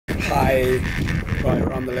Hi. Right,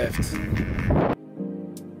 we're on the lift.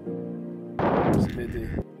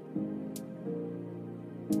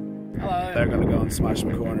 Hello. They're gonna go and smash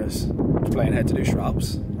some corners. Playing how to do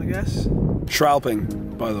Shralps, I guess.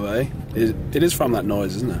 Shralping, by the way, it is from that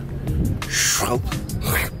noise, isn't it? Shralp.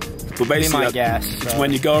 But basically, it's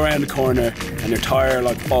when you go around the corner and your tire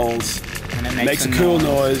like falls, and it makes a cool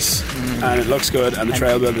noise, and it looks good, and the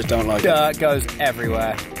trail builders don't like it. Dirt goes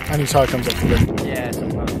everywhere. And your tire comes up the lift. Yeah,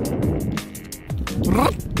 sometimes.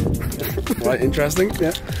 Right, interesting.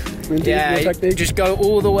 Yeah. Yeah, just go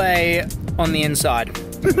all the way on the inside.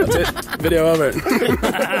 That's it. Video over.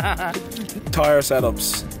 Tire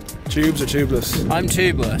setups. Tubes or tubeless? I'm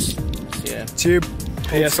tubeless. Yeah. Tube.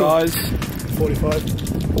 PSIs. 45.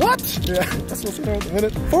 What? Yeah, that's what's around the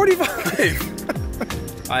minute.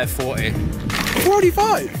 45. I have 40.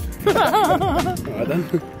 45. Alright then.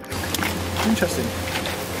 Interesting.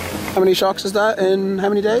 How many shocks is that in how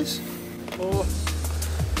many days? 4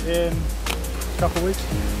 in a couple of weeks.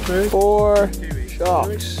 3 weeks. 4 2 weeks.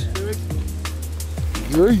 shocks. 2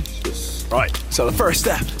 weeks. Jesus. Right, so the first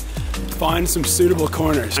step, find some suitable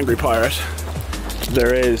corners. Angry Pirate,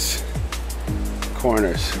 there is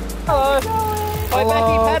corners. Hello. Hi,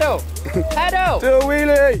 Becky, pedal. Pedal. Do a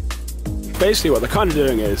wheelie. Basically what they're kind of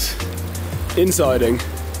doing is insiding,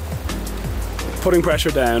 putting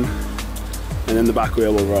pressure down, and then the back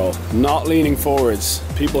wheel will roll. Not leaning forwards.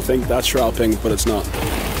 People think that's Shralping, but it's not.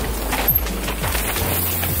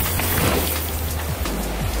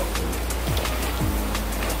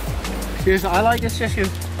 Seriously, I like this just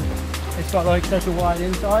because it's got like such a wide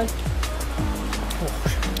inside.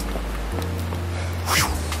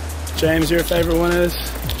 James, your favourite one is?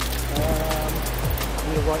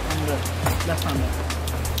 The right hander, left hander.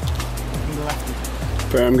 And the lefty.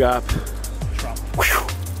 Berm gap. Shralp.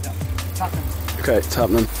 Yeah. Tap him. Okay, it's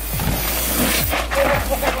happening.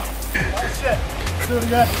 That's it. Do it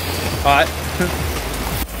again. Alright.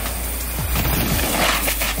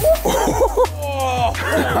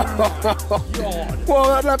 Whoa,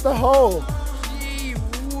 that left a hole. Gee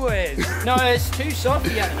whiz. No, it's too soft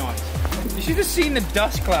to get nice. You should have seen the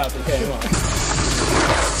dust cloud that came on.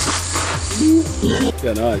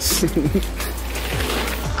 Yeah, nice.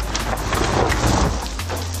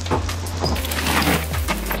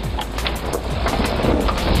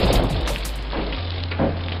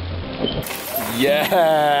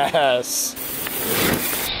 Yes.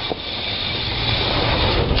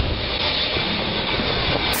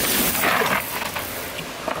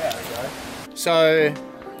 So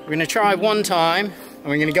we're going to try one time and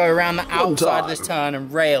we're going to go around the outside of this turn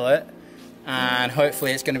and rail it, and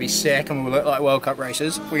hopefully it's going to be sick and we'll look like World Cup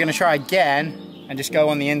racers. We're going to try again and just go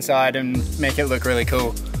on the inside and make it look really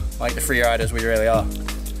cool, like the free riders we really are.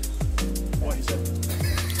 What is it?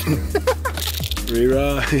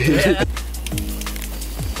 Reride. Yeah.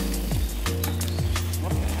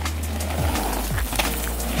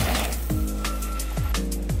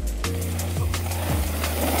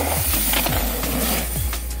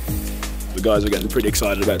 The guys are getting pretty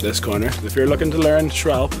excited about this corner. If you're looking to learn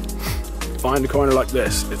Shralp, find a corner like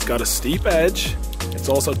this. It's got a steep edge, it's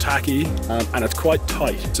also tacky, and it's quite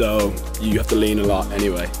tight, so you have to lean a lot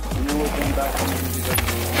anyway.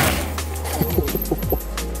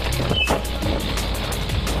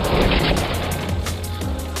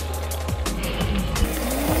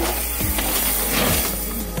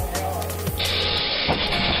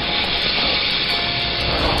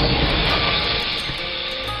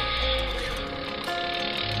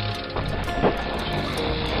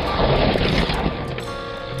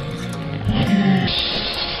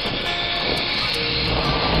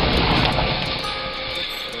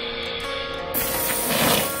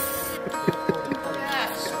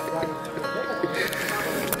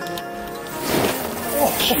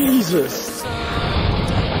 Jesus!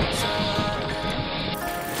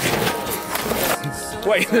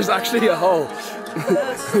 Wait, there's actually a hole.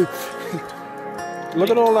 Look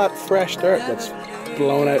at all that fresh dirt that's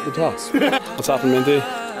blown out the top. What's happened, Minty?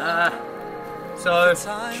 So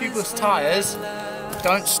tubeless tyres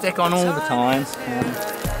don't stick on all the time.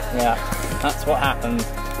 Yeah, that's what happens.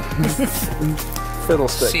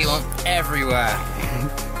 Fiddlesticks. Sealant everywhere.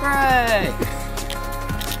 Hooray!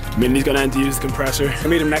 Mindy's gonna end to use the compressor. I'll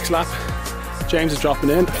meet him next lap. James is dropping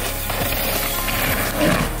in.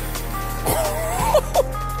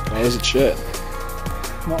 Why is it shit?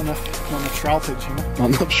 Not enough shroudage, you know? Not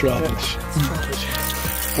enough shroudage.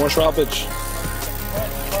 Yeah. More shroudage.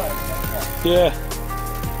 Yeah.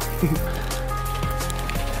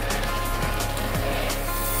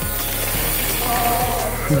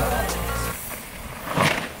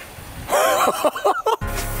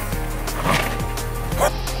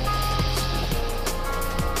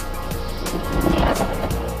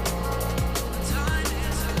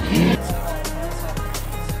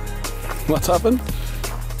 What's happened?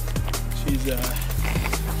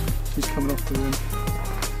 She's coming off the room.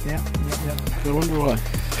 Yeah. I wonder why.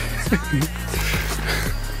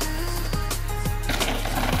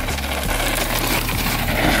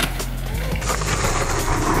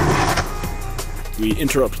 We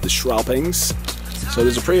interrupt the Shralpings. So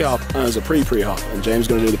there's a pre-hop and there's a pre-pre-hop, and James is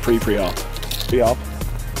going to do the pre-pre-hop. Pre-hop,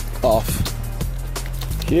 off.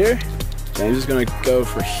 Here. James is going to go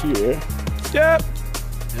for here. Yep.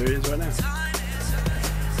 There he is right now.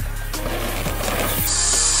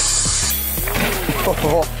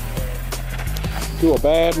 Oh, you a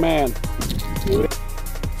bad man.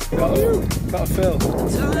 Got a fill.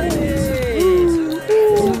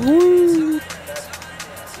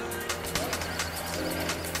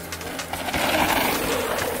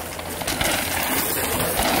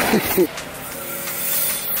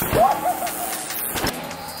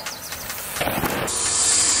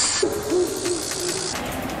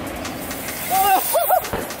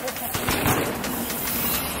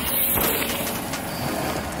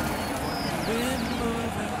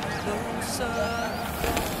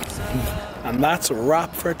 And that's a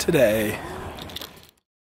wrap for today.